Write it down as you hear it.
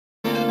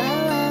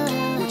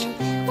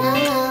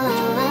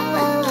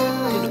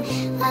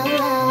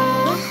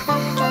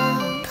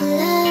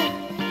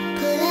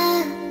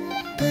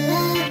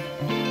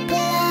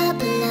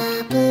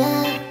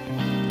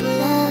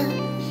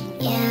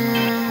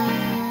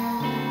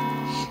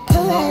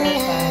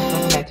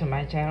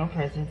channel,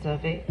 Presence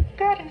of a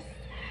Goddess.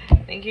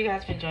 Thank you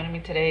guys for joining me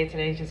today.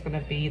 Today's just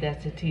gonna be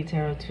That's the Tea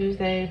Tarot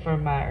Tuesday for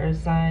my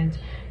Earth signs.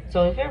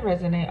 So if it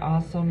resonates,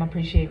 awesome. I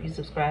appreciate if you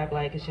subscribe,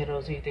 like, and share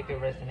those who you think it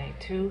resonate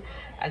too.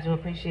 I do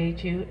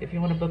appreciate you. If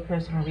you want to book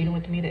personal reading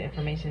with me, the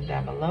information is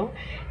down below.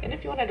 And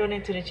if you want to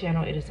donate to the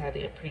channel, it is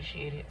highly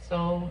appreciated.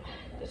 So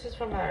this is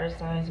for my Earth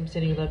signs. I'm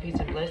sending you love, peace,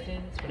 and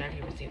blessings whenever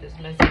you receive this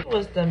message.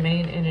 What's the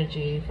main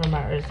energy for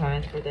my Earth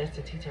signs for That's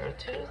the Tea Tarot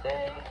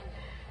Tuesday?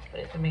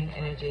 What is the main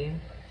energy?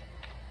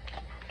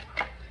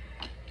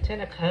 Ten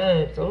of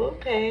Cups.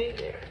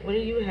 Okay. What are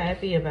you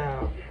happy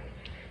about?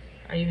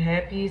 Are you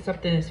happy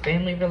something is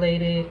family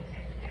related?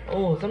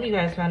 Oh, some of you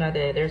guys found out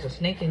that there's a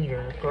snake in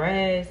your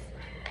grass.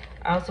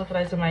 I also feel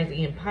like somebody's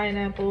eating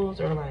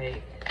pineapples or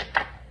like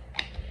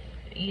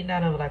eating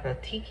out of like a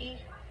tiki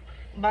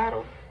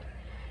bottle.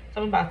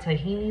 Something about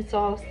tahini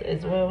sauce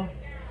as well.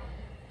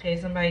 Okay,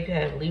 somebody could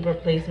have Libra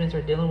placements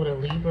or dealing with a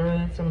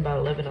Libra. Something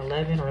about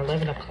 11:11 or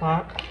 11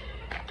 o'clock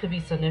could be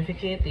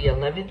significant. The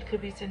 11th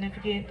could be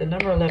significant. The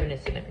number 11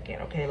 is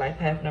significant. Okay, life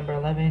path number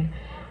 11.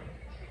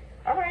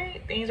 All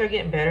right, things are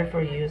getting better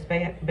for you.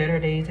 Expect better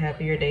days,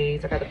 happier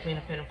days. I got the Queen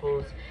of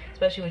Pentacles,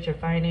 especially with your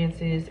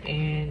finances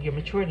and your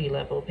maturity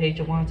level. Page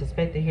of Wands,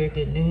 expect to hear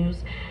good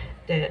news.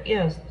 That,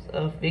 yes,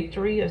 of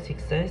victory, of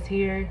success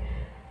here.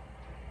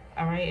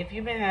 All right, if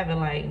you've been having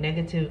like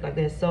negative, like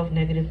that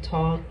self-negative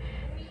talk,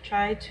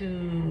 try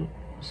to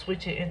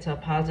switch it into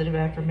positive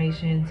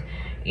affirmations.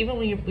 Even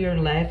when we're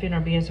laughing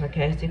or being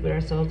sarcastic with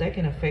ourselves, that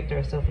can affect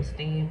our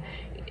self-esteem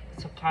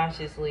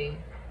subconsciously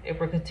if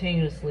we're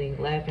continuously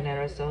laughing at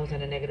ourselves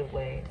in a negative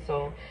way.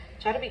 So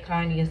try to be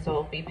kind to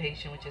yourself, be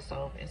patient with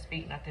yourself, and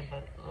speak nothing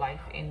but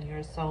life in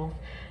yourself.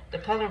 The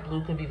color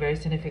blue could be very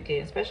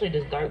significant, especially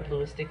this dark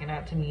blue is sticking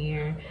out to me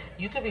here.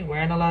 You could be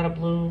wearing a lot of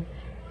blue.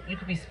 You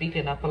could be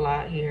speaking up a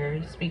lot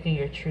here, speaking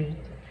your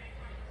truth.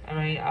 All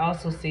right, I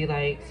also see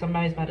like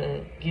somebody's about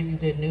to give you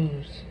good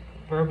news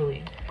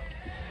verbally.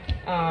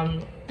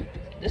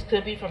 This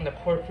could be from the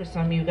court for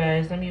some of you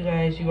guys. Some of you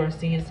guys, you are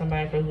seeing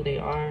somebody for who they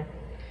are.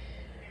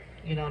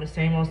 You know, the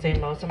same old,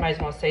 same old. Somebody's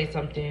gonna say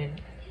something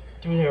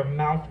through their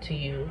mouth to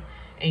you,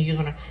 and you're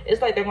gonna,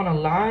 it's like they're gonna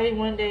lie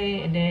one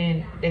day and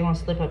then they're gonna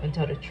slip up and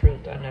tell the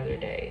truth another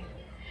day.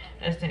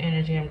 That's the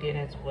energy I'm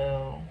getting as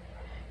well.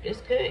 This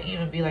could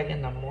even be like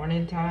in the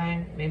morning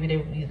time. Maybe they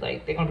would be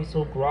like, they're gonna be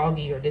so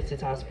groggy, or this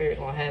is how spirit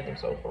gonna have them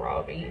so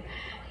groggy,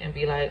 and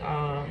be like,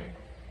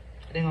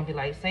 they're gonna be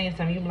like saying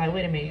something. You be like,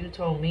 wait a minute, you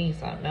told me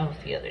something else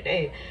the other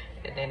day.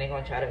 And then they're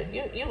gonna try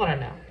to, you're gonna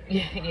know.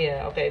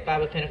 Yeah, okay,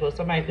 Five of Pentacles.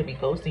 Somebody could be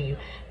ghosting you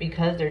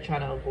because they're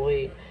trying to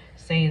avoid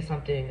saying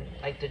something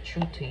like the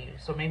truth to you.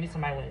 So maybe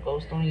somebody went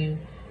ghost on you,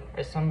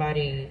 or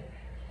somebody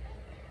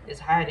is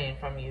hiding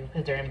from you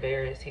because they're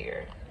embarrassed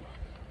here.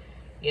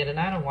 Yeah, the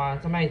Nine of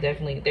Wands, somebody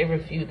definitely, they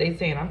refuse. They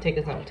saying, I'm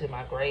taking something to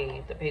my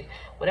grave. The page,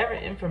 whatever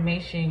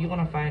information, you're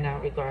going to find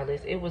out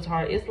regardless. It was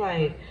hard. It's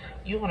like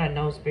you want to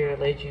know spirit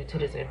led you to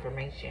this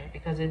information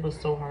because it was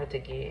so hard to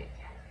get.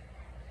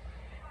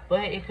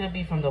 But it could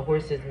be from the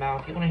horse's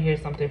mouth. You're going to hear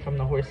something from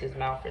the horse's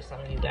mouth for some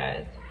of you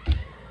guys.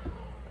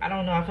 I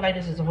don't know. I feel like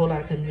this is a whole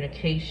lot of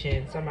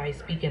communication. Somebody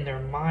speaking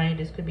their mind.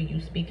 This could be you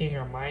speaking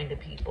your mind to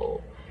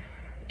people.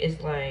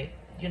 It's like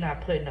you're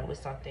not putting up with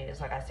something. It's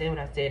like I said what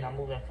I said and I'm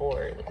moving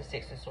forward with the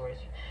Six of Swords.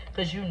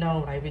 Because you know,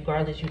 like,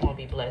 regardless, you're going to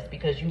be blessed.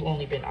 Because you've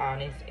only been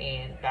honest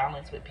and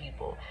balanced with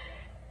people.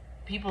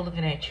 People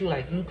looking at you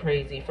like you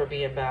crazy for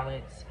being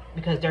balanced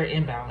because they're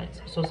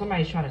imbalanced. So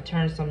somebody's trying to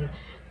turn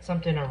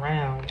something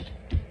around.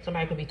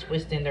 Somebody could be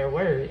twisting their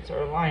words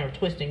or lying or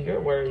twisting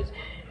your words,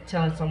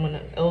 telling someone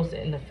else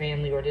in the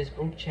family or this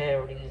group chat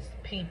or these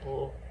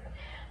people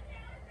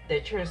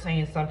that you're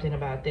saying something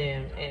about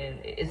them and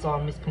it's all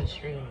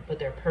misconstrued, but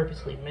they're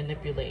purposely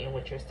manipulating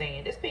what you're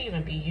saying. This could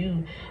even be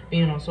you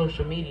being on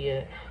social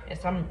media and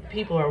some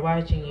people are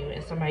watching you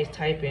and somebody's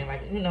typing,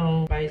 like, you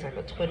know, somebody's like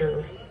a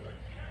Twitter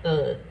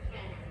thug,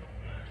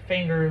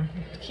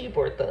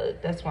 keyboard thug.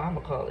 That's what I'm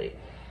gonna call it.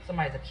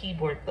 Somebody's a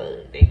keyboard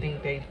thug. They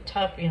think they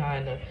tough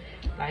behind the,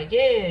 like,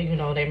 yeah, you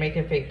know, they're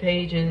making fake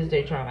pages,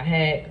 they're trying to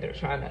hack, they're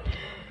trying to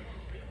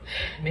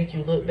make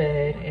you look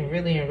bad, and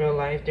really in real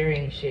life they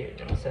ain't shit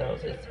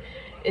themselves.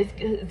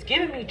 It's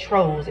giving me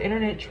trolls,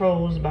 internet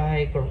trolls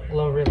by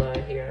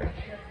Glorilla here.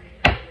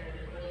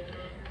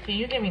 Can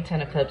you give me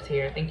 10 of Cups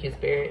here? Thank you,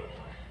 Spirit,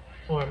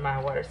 for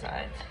my water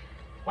signs.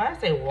 Why I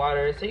say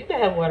water? So you can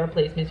have water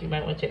placements. You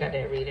might want to check out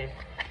that reading.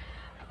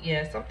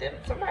 Yeah,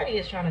 somebody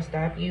is trying to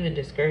stop you and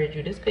discourage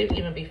you. This could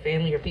even be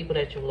family or people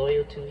that you're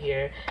loyal to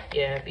here.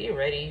 Yeah, be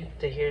ready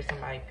to hear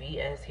somebody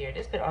BS here.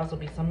 This could also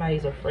be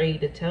somebody's afraid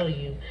to tell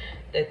you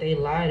that they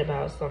lied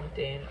about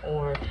something,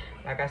 or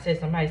like I said,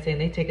 somebody saying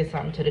they taking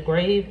something to the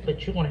grave,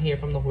 but you want to hear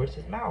from the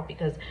horse's mouth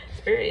because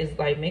spirit is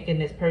like making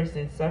this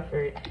person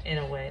suffer in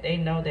a way. They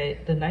know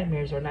that the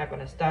nightmares are not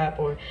going to stop,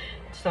 or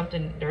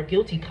something, their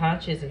guilty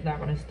conscience is not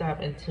going to stop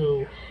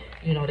until,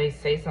 you know, they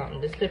say something.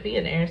 This could be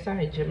an air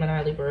sign,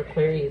 Gemini, Libra,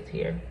 Aquarius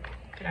here.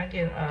 Can I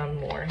get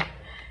more?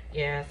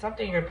 Yeah,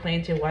 something you're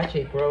planting, watch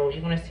it grow.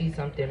 You're going to see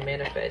something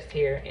manifest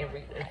here in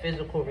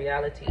physical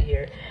reality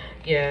here.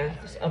 Yeah,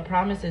 a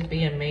promise is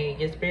being made.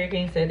 Your spirit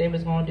king said they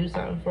was going to do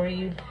something for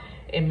you.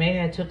 It may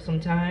have took some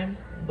time,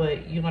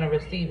 but you're going to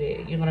receive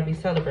it. You're going to be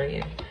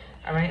celebrating.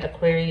 All right,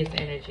 Aquarius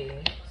energy.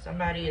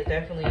 Somebody is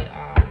definitely,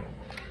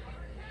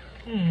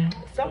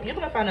 you're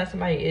going to find out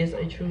somebody is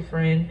a true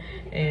friend.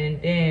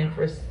 And then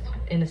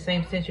in the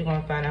same sense, you're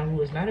going to find out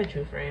who is not a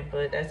true friend.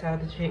 But that's how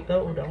the shit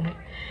goes, don't it?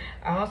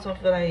 I also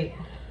feel like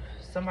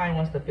somebody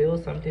wants to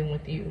build something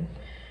with you.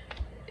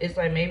 It's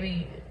like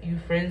maybe you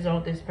friend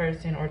zone this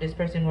person, or this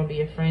person gonna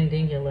be a friend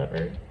then your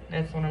lover.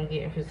 That's what I'm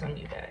getting for some of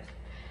you guys.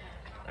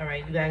 All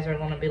right, you guys are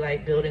gonna be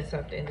like building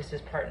something. This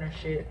is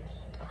partnership.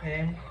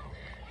 Okay,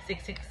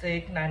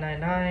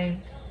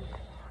 666-999.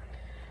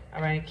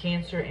 All right,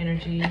 Cancer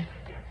energy.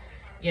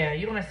 Yeah,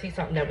 you're gonna see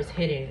something that was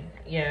hidden.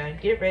 Yeah,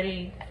 get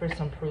ready for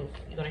some proof.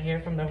 You're gonna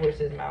hear from the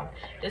horse's mouth.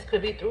 This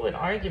could be through an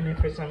argument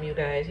for some of you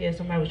guys. Yeah,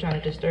 somebody was trying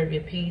to disturb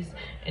your peace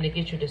and to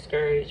get you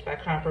discouraged by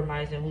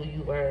compromising who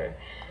you were.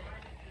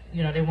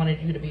 You know, they wanted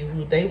you to be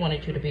who they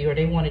wanted you to be, or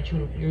they wanted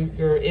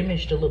your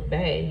image to look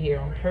bad here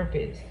on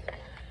purpose.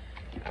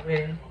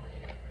 Okay,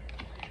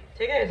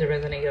 take it as a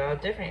resonate, y'all.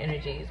 Different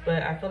energies,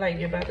 but I feel like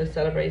you're about to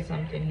celebrate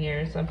something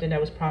here, something that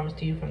was promised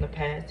to you from the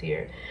past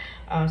here.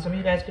 Some of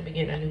you guys could be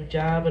getting a new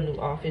job, a new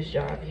office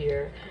job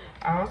here.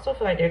 I also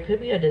feel like there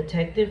could be a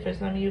detective for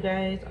some of you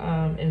guys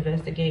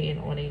investigating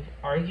on an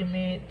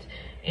argument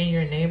in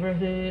your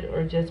neighborhood,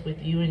 or just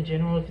with you in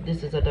general. If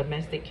this is a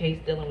domestic case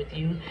dealing with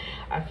you,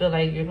 I feel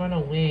like you're gonna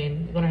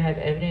win. You're gonna have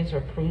evidence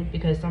or proof,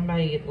 because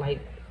somebody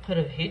like could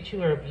have hit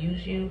you or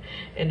abused you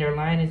and they're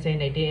lying and saying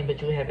they didn't,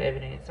 but you have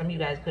evidence. Some of you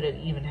guys could have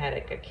even had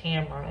like a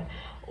camera,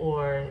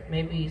 or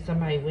maybe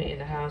somebody went in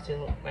the house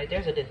and like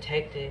there's a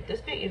detective.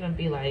 This could even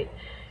be like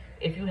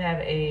if you have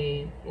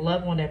a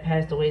loved one that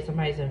passed away,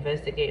 somebody's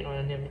investigating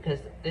on them, because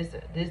this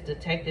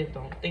detective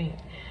don't think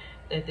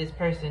that this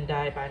person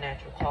died by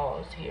natural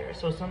cause here.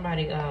 So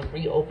somebody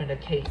reopened a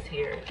case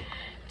here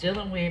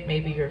dealing with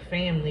maybe your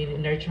family,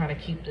 and they're trying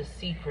to keep the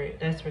secret.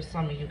 That's for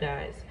some of you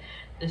guys.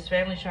 This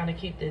family's trying to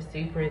keep this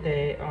secret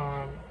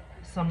that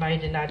somebody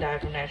did not die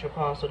from natural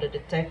cause, so the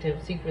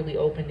detective secretly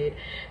opened it.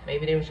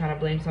 Maybe they were trying to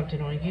blame something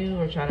on you,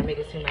 or trying to make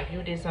it seem like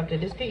you did something.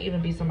 This could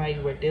even be somebody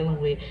you were dealing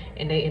with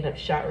and they end up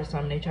shot or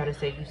something. They try to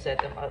say you set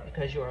them up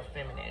because you're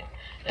feminine.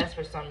 That's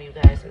for some of you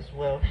guys as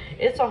well.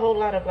 It's a whole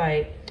lot of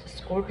like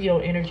Scorpio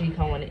energy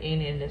coming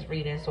in this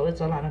reading, so it's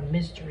a lot of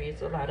mystery.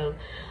 It's a lot of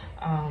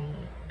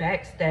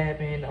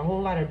backstabbing, a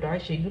whole lot of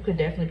dark shit. You could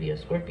definitely be a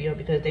Scorpio,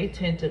 because they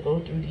tend to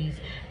go through these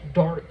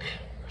dark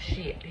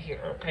shit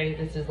here. Okay,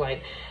 this is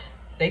like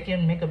they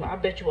can make I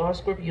bet you all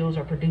Scorpios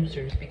are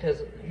producers,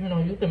 because you know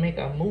you can make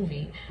a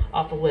movie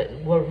off of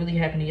what really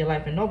happened in your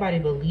life and nobody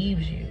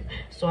believes you.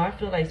 So I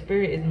feel like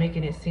Spirit is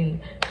making it seem,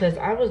 because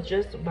I was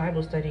just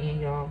Bible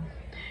studying, y'all,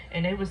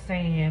 and they was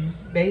saying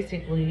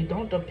basically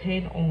don't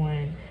depend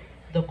on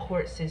the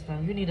court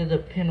system. You need to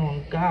depend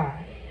on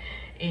God.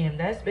 And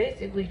that's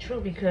basically true,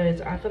 because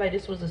I feel like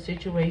this was a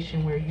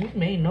situation where you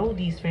may know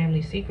these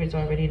family secrets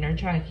already, and they're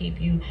trying to keep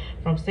you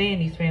from saying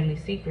these family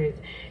secrets.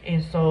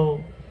 And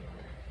so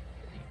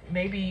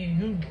maybe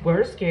you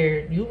were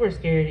scared,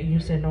 and you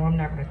said, no, I'm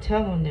not going to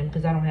tell on them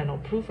because I don't have no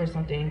proof or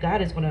something. And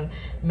God is going to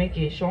make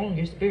it shown.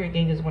 Your spirit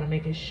gang is going to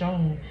make it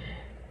shown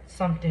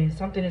something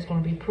is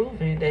going to be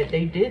proven that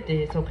they did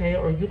this, okay?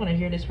 Or you're going to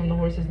hear this from the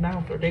horse's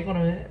mouth, or they're going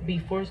to be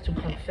forced to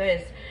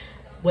confess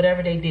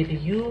whatever they did to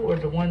you or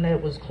the one that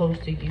was close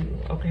to you,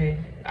 okay?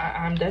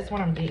 That's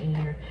what I'm getting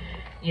here.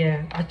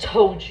 Yeah, I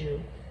told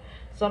you.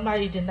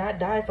 Somebody did not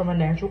die from a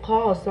natural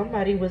cause.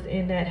 Somebody was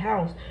in that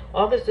house.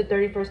 August the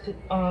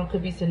 31st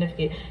could be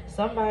significant.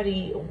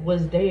 Somebody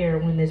was there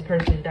when this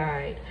person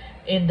died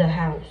in the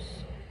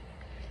house.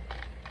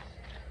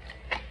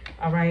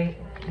 All right,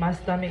 my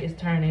stomach is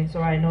turning,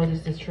 so I know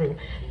this is true.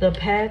 The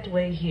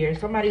pathway here,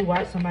 somebody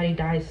watched somebody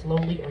die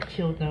slowly or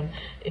killed them.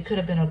 It could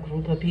have been a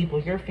group of people.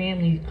 Your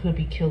family could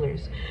be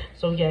killers.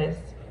 So yes,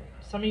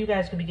 some of you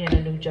guys could be getting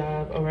a new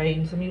job, all right?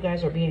 And some of you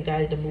guys are being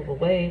guided to move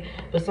away,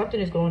 but something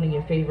is going in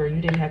your favor. You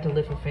didn't have to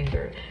lift a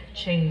finger.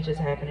 Change is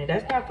happening.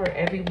 That's not for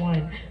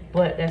everyone,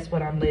 but that's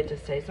what I'm led to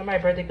say.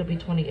 Somebody's birthday could be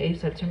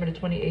 28th, September the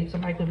 28th.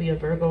 Somebody could be a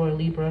Virgo or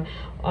Libra.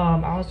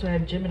 I also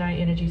have Gemini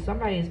energy.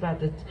 Somebody is about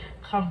to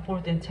come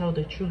forth and tell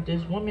the truth.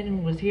 This woman who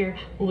was here,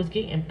 who was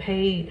getting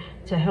paid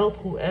to help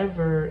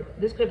whoever,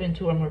 this could have been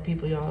 2 or more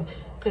people, y'all,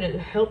 could have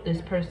helped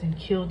this person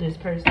kill this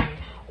person,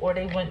 or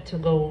they went to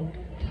go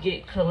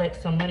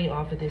collect some money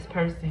off of this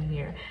person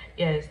here.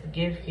 Yes, the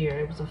gift here,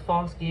 it was a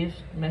false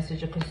gift,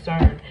 message of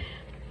concern.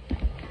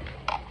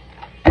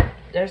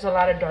 There's a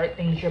lot of dark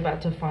things you're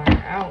about to find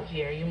out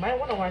here. You might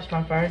want to watch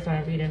my fire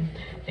sign reading.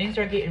 Things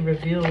are getting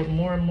revealed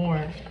more and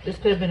more. This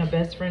could have been a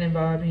best friend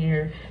involved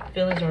here.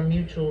 Feelings are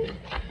mutual.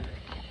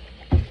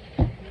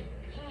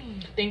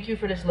 Thank you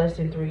for this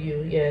lesson through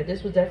you. Yeah,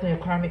 this was definitely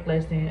a karmic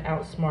lesson.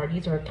 Outsmart.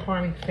 These are a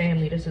karmic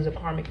family. This is a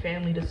karmic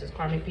family. This is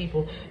karmic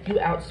people. You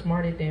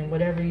outsmarted them.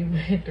 Whatever you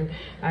went through.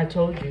 I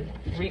told you.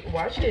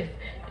 Watch this.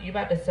 You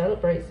about to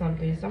celebrate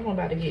something. Someone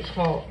about to get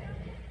caught.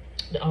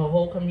 The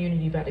whole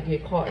community about to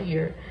get caught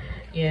here.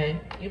 Yeah,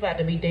 you about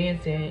to be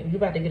dancing. You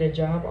about to get a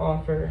job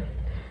offer.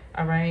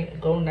 All right,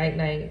 go night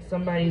night.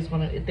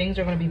 Things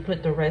are gonna be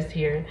put to rest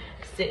here.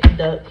 Sitting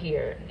duck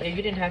here. Yeah,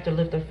 you didn't have to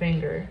lift a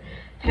finger.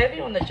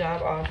 Heavy on the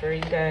job offer,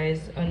 you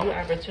guys. A new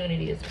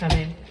opportunity is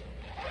coming.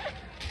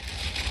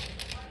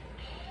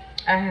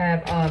 I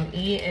have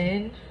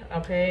EN,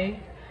 okay.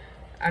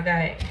 I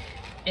got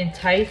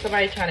entice.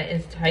 Somebody trying to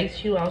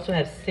entice you. I also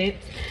have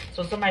cents.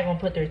 So somebody gonna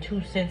put their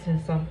 2 cents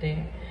in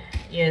something.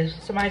 Yes,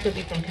 somebody could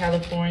be from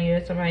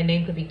California. Somebody's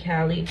name could be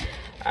Cali.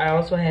 I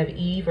also have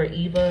Eve or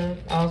Eva.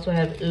 I also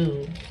have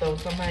Ooh. So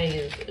somebody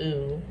is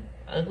Ooh.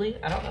 Ugly?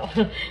 I don't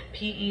know.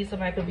 PE.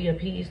 Somebody could be a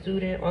PE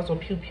student. Also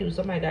pew pew.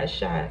 Somebody got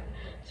shot.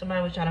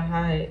 Somebody was trying to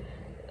hide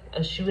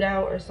a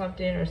shootout or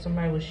something. Or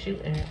somebody was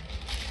shooting.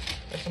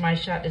 Or somebody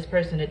shot this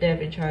person to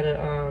death and tried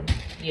to,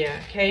 yeah.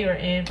 K or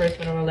N, first,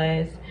 middle, or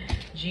last.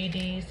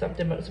 GD,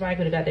 something. Somebody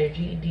could have got their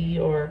GED.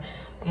 Or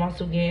I'm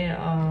also getting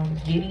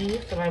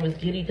giddy. Somebody was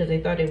giddy because they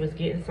thought they was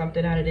getting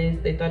something out of this.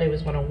 They thought they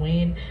was going to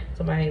win.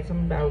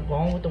 Something about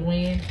going with the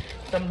win.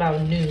 Something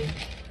about new.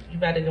 You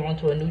about to go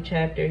into a new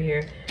chapter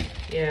here.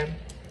 Yeah.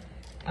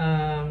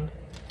 I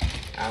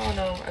don't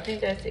know. I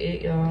think that's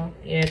it, y'all.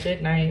 Yeah,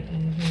 good night.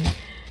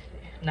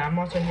 Now, I'm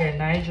also hearing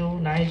Nigel,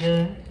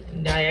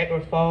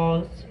 Niagara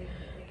Falls.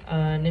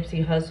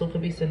 Nipsey Hussle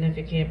could be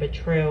significant.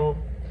 Betrayal.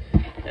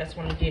 That's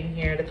what I'm getting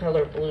here. The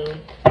color blue.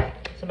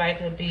 Somebody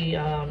could be,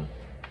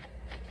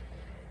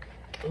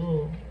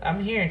 ooh,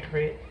 I'm hearing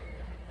crit.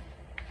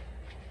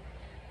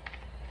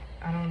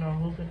 I don't know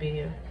who could be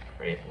a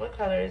crit. What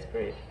color is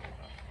crit?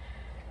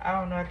 I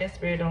don't know. I guess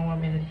Spirit don't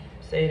want me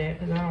to say that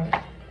because I don't.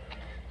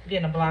 I'm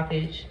getting a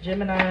blockage.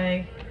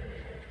 Gemini,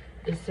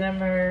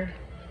 December,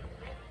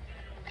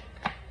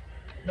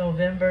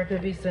 November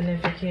could be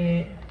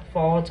significant.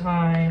 Fall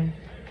time.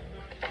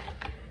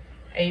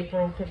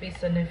 April could be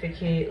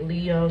significant.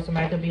 Leo,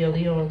 somebody could be a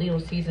Leo or Leo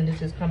season.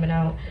 This is coming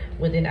out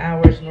within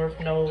hours. North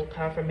Node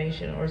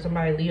confirmation, or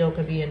somebody Leo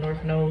could be in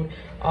North Node.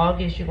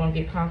 August, you're gonna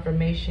get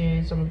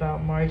confirmation. Something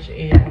about March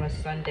and on a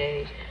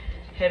Sunday.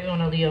 Heavy on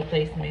the Leo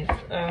placements.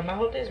 I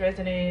hope this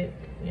resonated.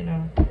 You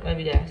know, love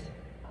you guys.